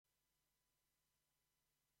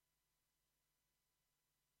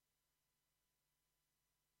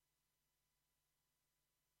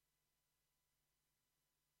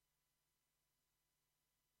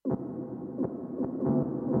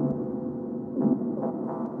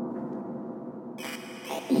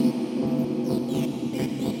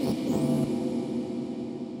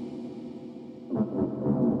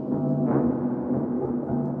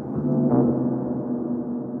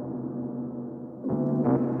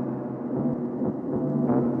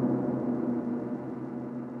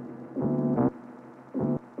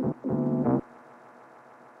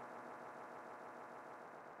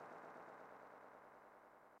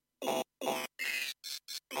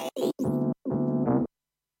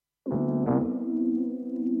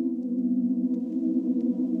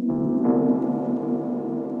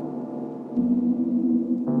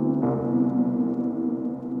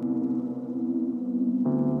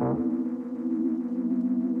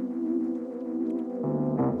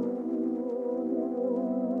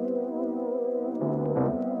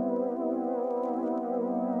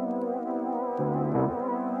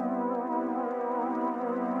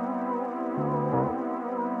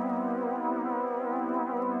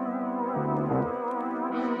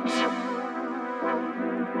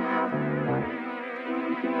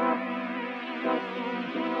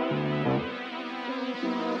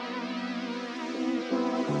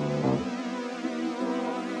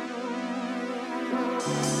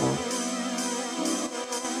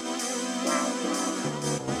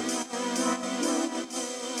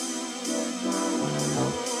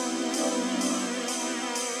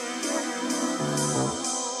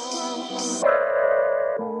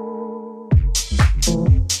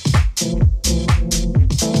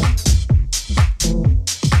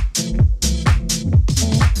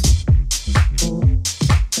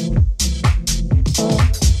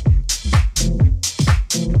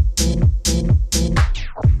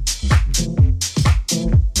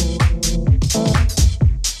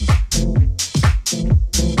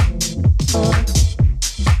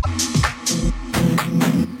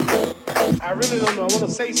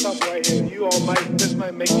Say something right here. This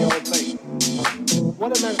might make you all think.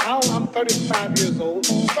 I'm 35 years old.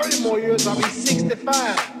 30 more years, I'll be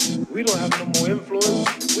 65. We don't have no more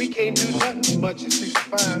influence. We can't do nothing much at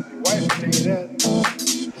 65. Your wife will tell you that.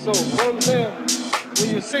 So what I'm saying, when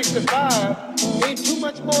you're 65, ain't too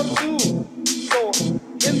much more to do. So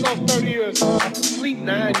in those 30 years, I have to sleep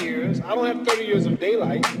 9 years. I don't have 30 years of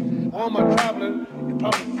daylight. All my traveling,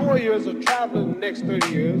 probably 4 years of traveling the next 30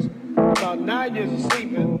 years. About 9 years of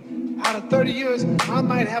sleeping. Out of 30 years, I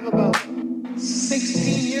might have about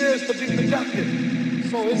 16 years to be productive.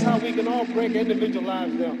 So it's how we can all break individual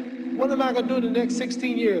lives down. What am I going to do in the next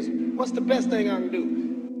 16 years? What's the best thing I can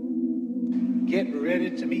do? Get ready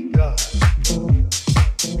to meet God.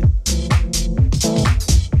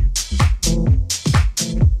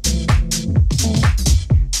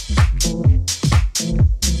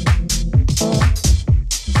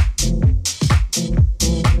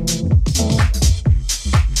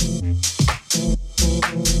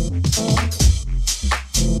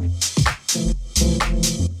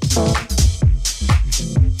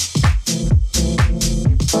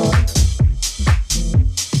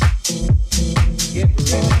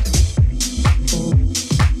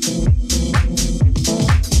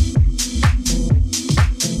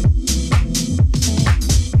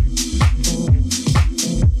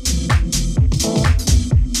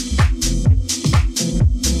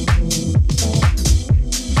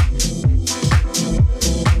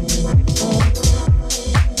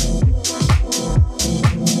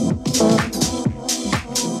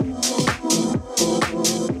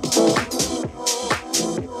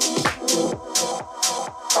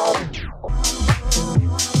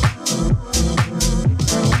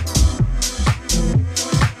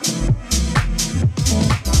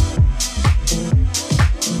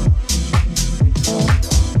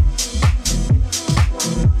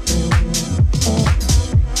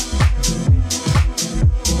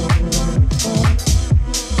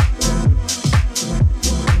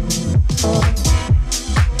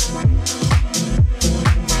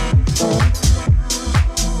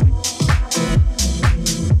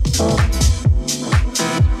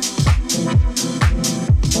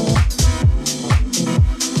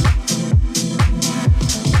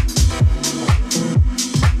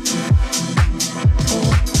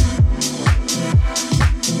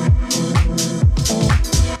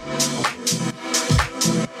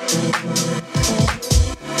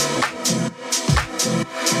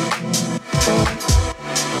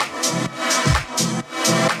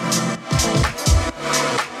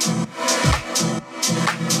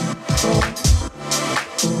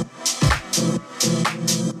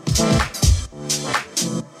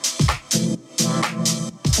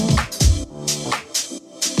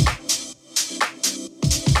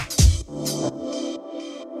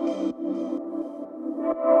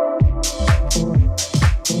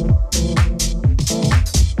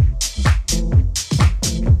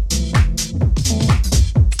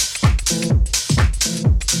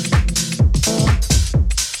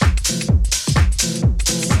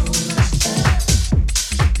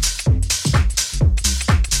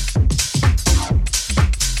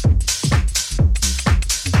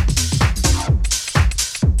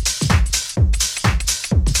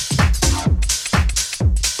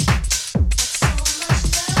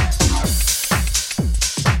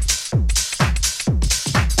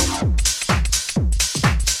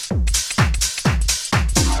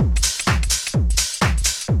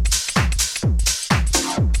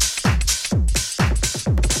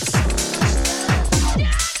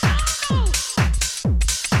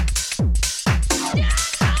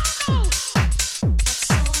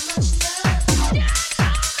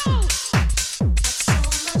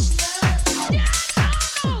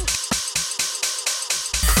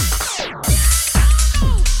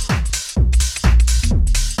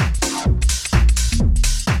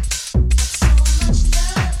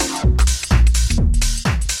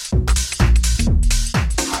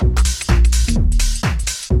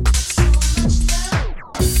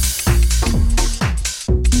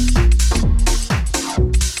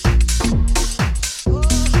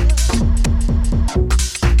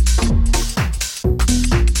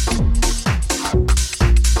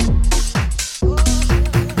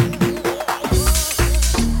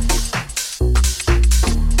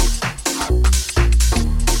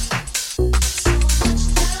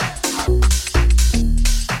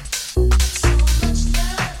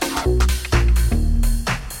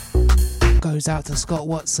 out to Scott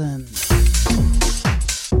Watson.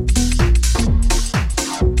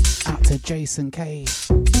 Out to Jason K.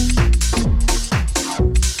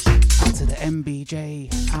 Out to the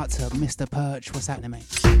MBJ. Out to Mr. Perch. What's happening, mate?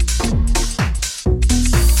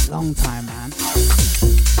 Long time, man.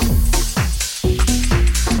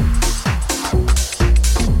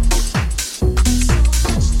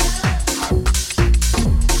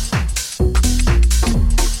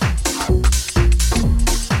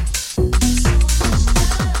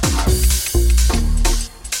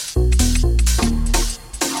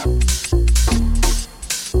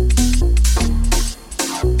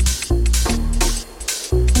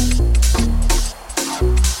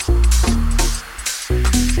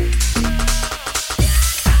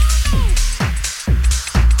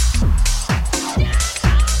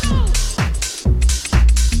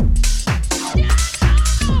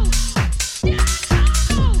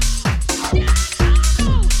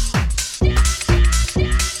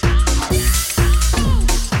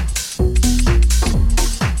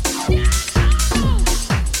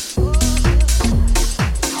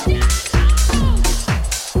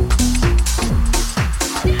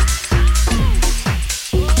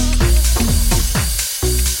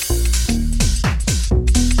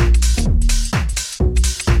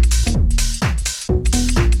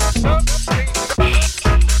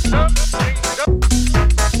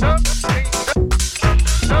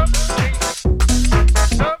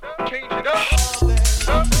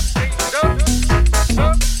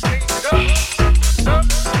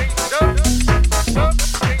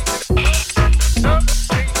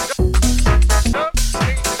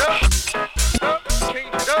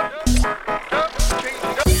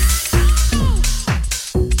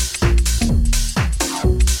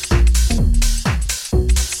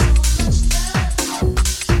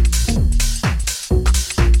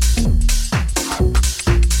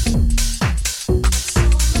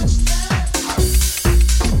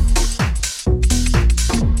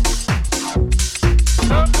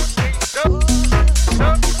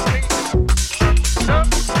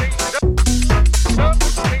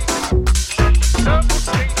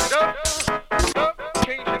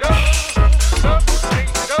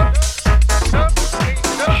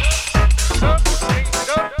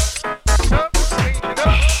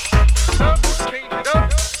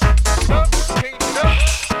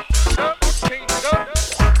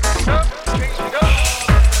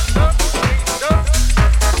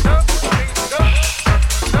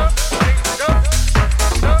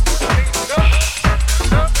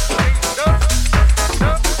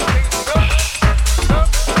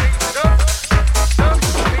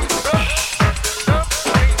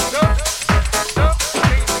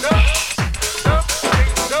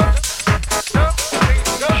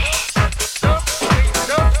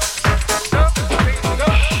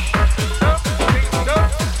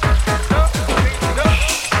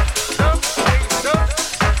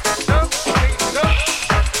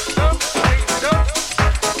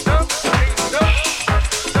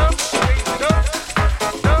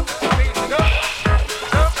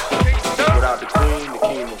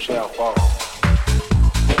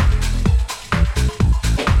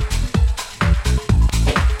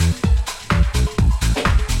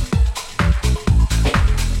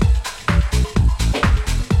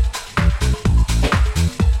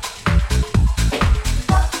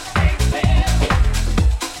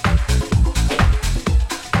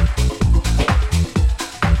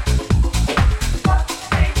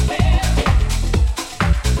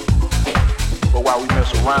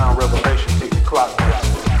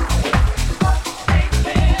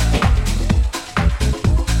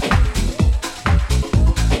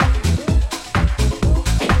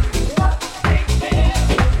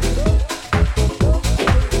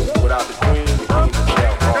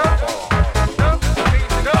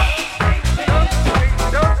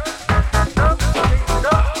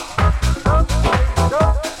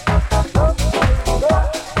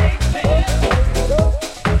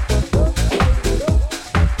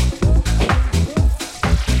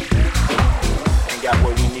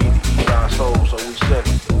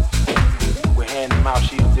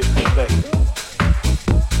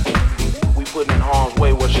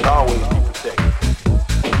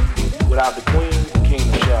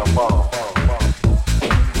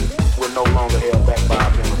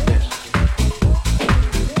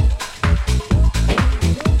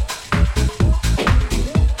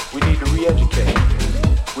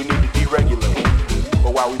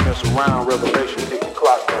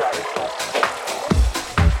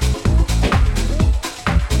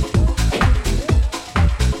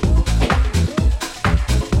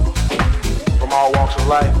 From all walks of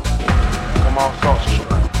life, from all thoughts of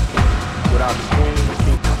life. Without the queen, the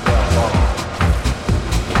kingdom fell far.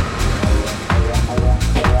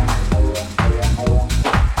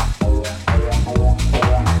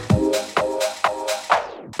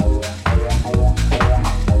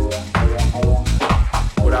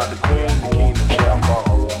 Without the queen, the kingdom shall fall.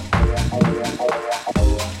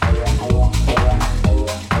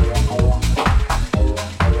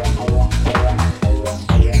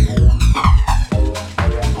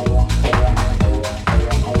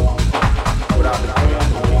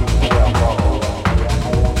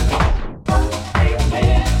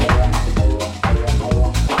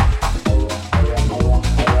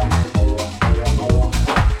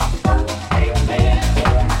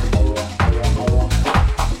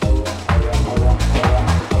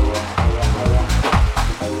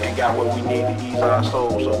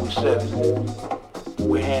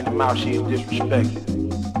 She is disrespected.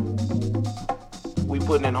 We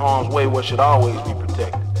putting in harm's way what should always be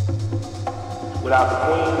protected. Without the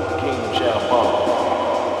queen, the kingdom shall fall.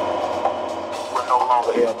 We're no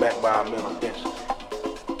longer held back by our mental density.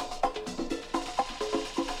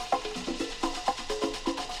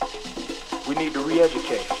 We need to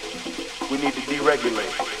re-educate. We need to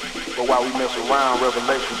deregulate. But while we mess around,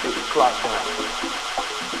 revelation put the clock down.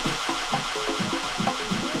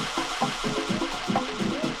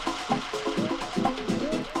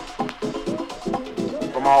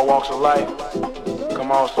 From all walks of life,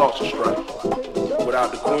 come all sorts of strife.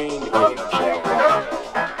 Without the queen, the kingdom shall fall.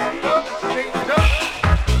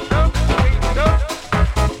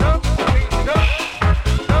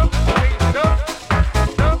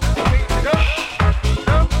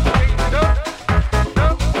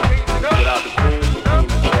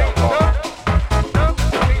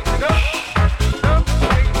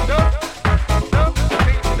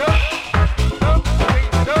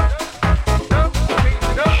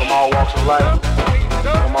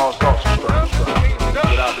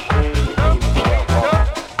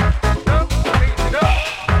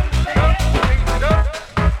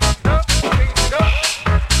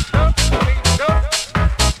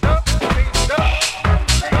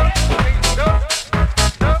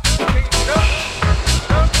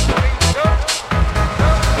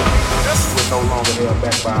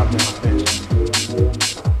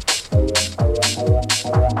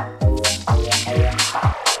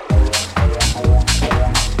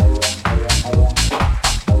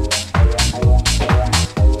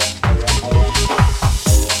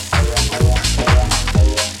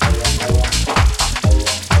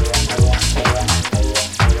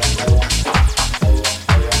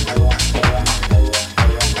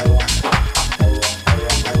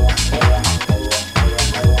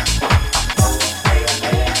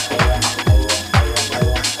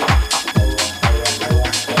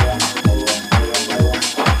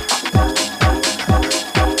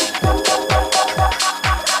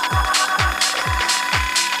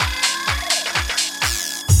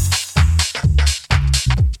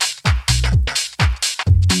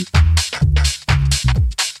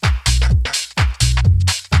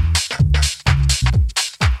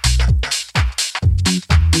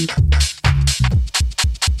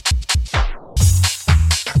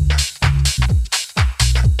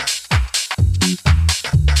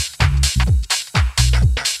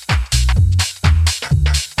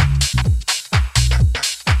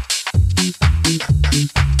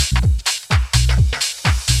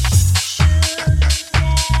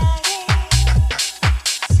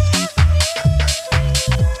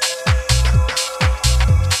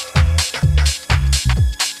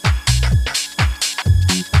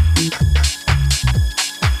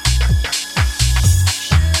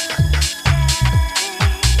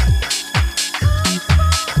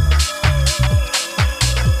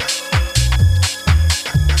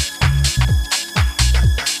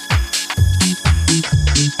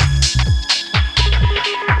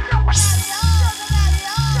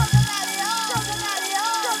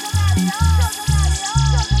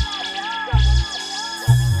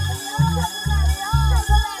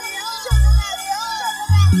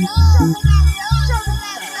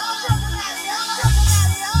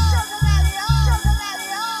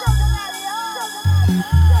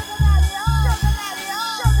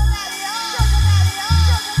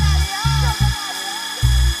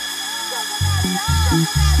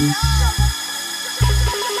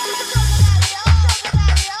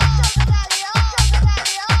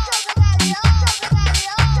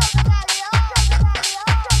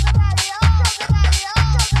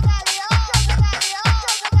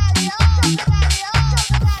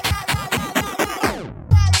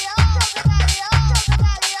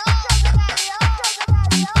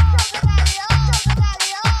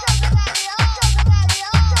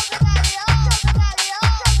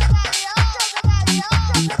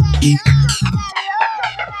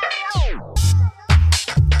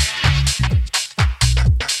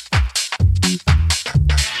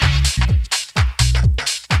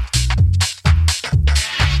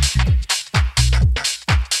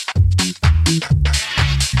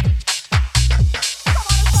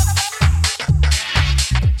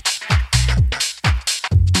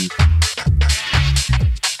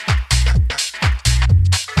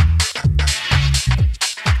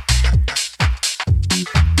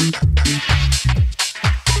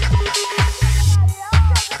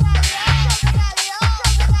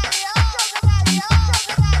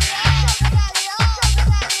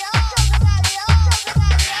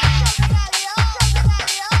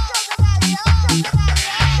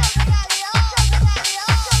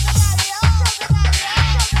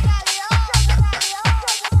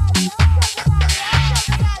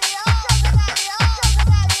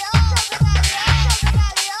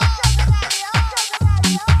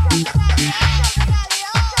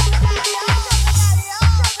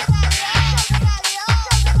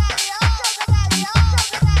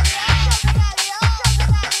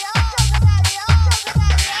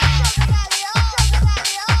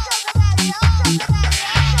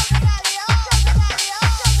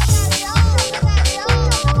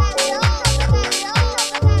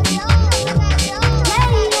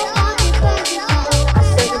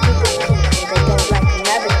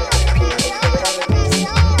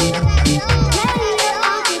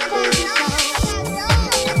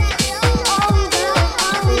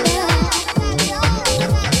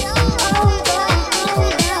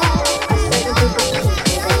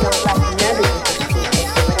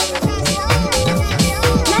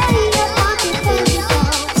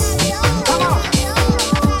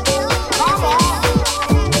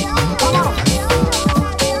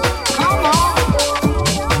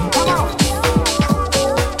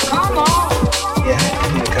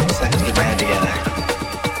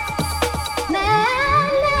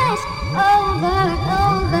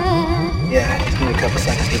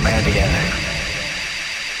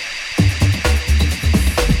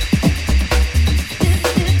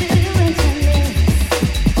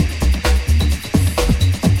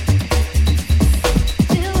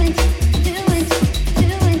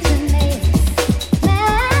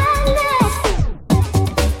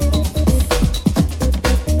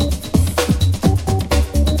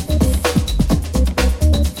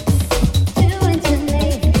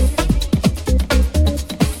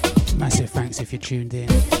 Tuned in.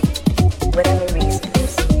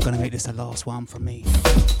 Gonna make this the last one from me.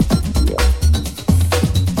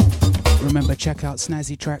 Remember, check out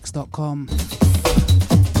snazzytracks.com.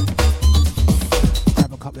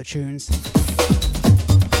 Grab a couple of tunes.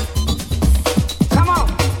 Come on,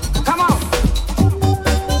 come on.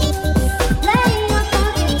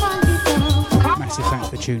 Massive thanks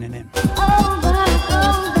for tuning in.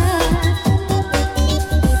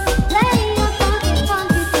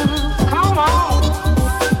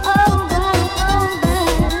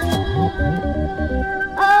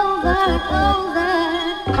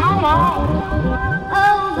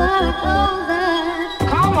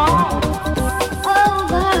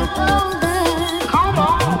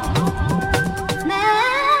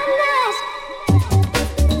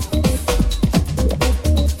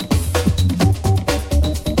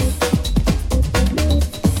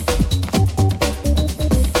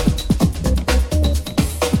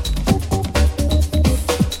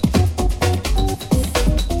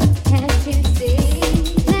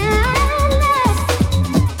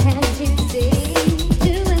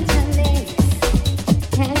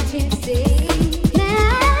 See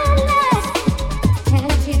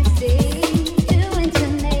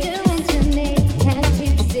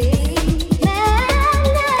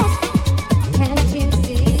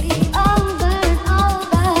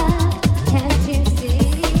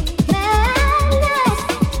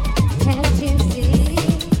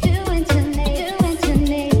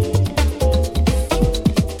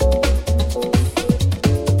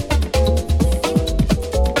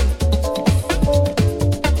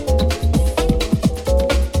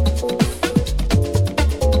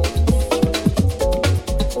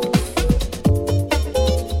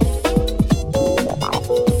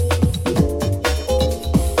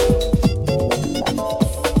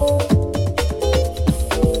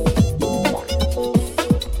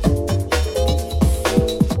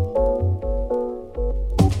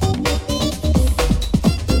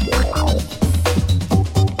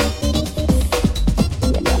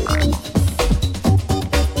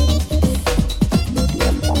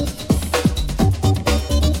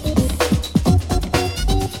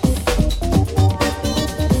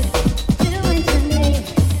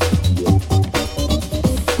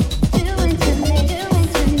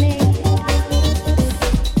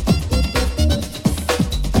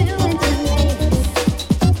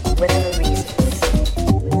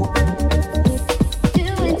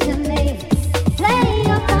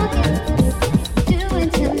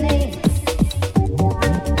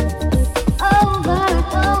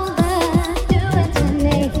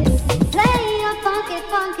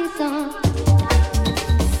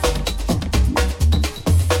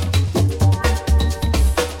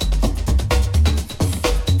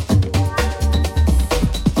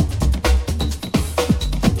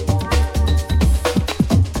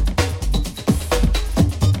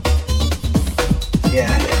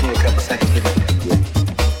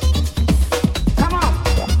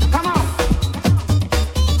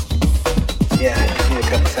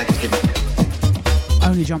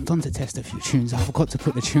jumped on to test a few tunes. I forgot to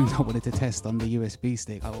put the tunes I wanted to test on the USB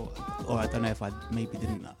stick, or I don't know if I maybe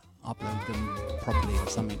didn't upload them properly or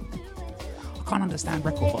something. I can't understand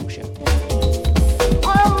record box yet.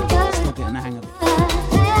 Still getting the hang of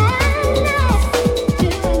it.